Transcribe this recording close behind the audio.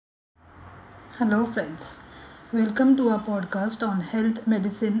Hello, friends. Welcome to our podcast on health,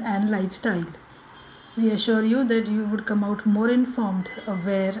 medicine, and lifestyle. We assure you that you would come out more informed,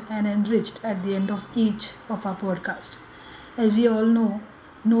 aware, and enriched at the end of each of our podcast. As we all know,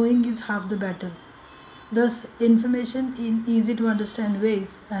 knowing is half the battle. Thus, information in easy to understand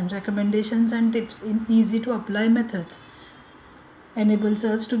ways and recommendations and tips in easy to apply methods enables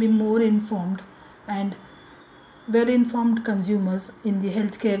us to be more informed and well informed consumers in the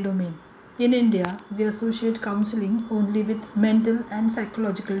healthcare domain. In India, we associate counseling only with mental and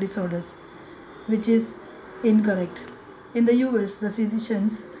psychological disorders, which is incorrect. In the US, the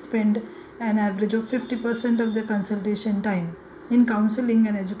physicians spend an average of 50% of their consultation time in counseling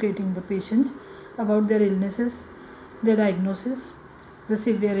and educating the patients about their illnesses, their diagnosis, the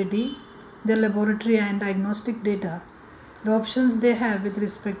severity, their laboratory and diagnostic data, the options they have with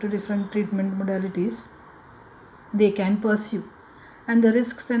respect to different treatment modalities they can pursue, and the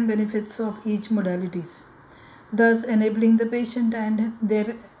risks and benefits of each modalities, thus enabling the patient and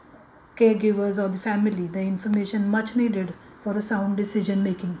their caregivers or the family the information much needed for a sound decision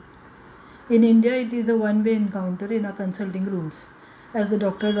making. In India, it is a one-way encounter in our consulting rooms, as the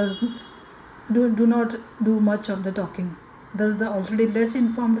doctor do not do much of the talking. Thus, the already less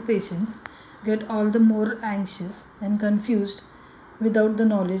informed patients get all the more anxious and confused without the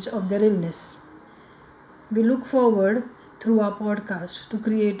knowledge of their illness. We look forward through our podcast to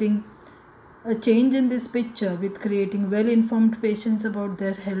creating a change in this picture with creating well informed patients about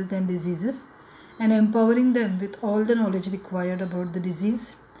their health and diseases and empowering them with all the knowledge required about the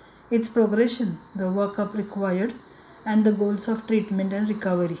disease, its progression, the workup required, and the goals of treatment and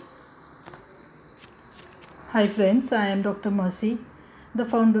recovery. Hi friends, I am Dr. Mercy, the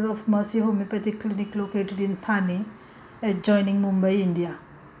founder of Mercy Homeopathic Clinic located in Thane, adjoining Mumbai, India.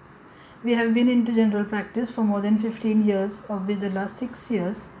 We have been into general practice for more than 15 years, of which the last 6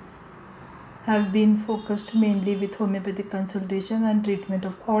 years have been focused mainly with homeopathic consultation and treatment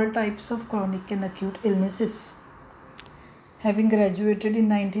of all types of chronic and acute illnesses. Having graduated in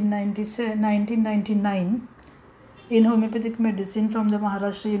 1999 in homeopathic medicine from the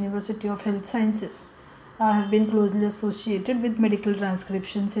Maharashtra University of Health Sciences, I have been closely associated with medical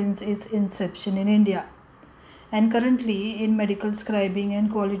transcription since its inception in India, and currently in medical scribing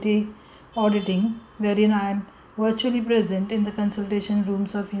and quality auditing, wherein I am virtually present in the consultation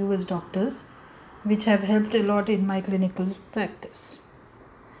rooms of US doctors, which have helped a lot in my clinical practice.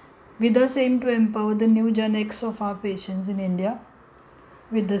 We thus aim to empower the new Gen X of our patients in India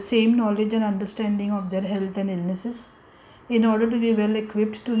with the same knowledge and understanding of their health and illnesses in order to be well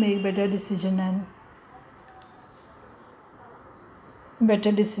equipped to make better decisions.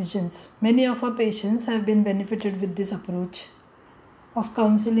 Many of our patients have been benefited with this approach of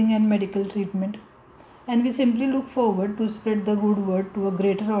counseling and medical treatment, and we simply look forward to spread the good word to a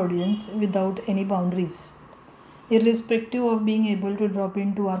greater audience without any boundaries, irrespective of being able to drop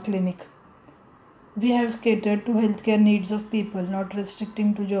into our clinic. We have catered to healthcare needs of people, not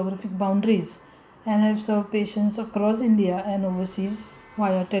restricting to geographic boundaries, and have served patients across India and overseas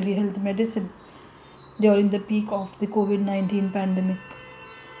via telehealth medicine during the peak of the COVID-19 pandemic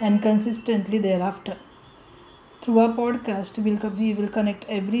and consistently thereafter. Through our podcast, we will connect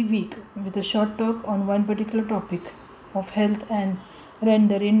every week with a short talk on one particular topic of health and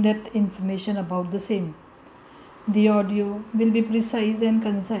render in-depth information about the same. The audio will be precise and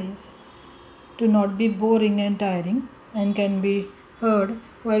concise, to not be boring and tiring, and can be heard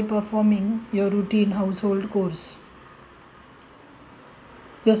while performing your routine household chores.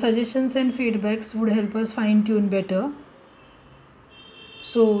 Your suggestions and feedbacks would help us fine-tune better.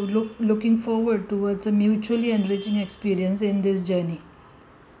 So looking forward towards a mutually enriching experience in this journey.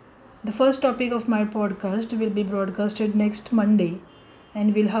 The first topic of my podcast will be broadcasted next Monday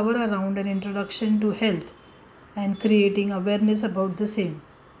and will hover around an introduction to health and creating awareness about the same.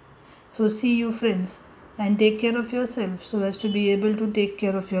 So see you friends, and take care of yourself so as to be able to take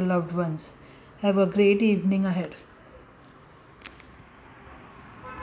care of your loved ones. Have a great evening ahead.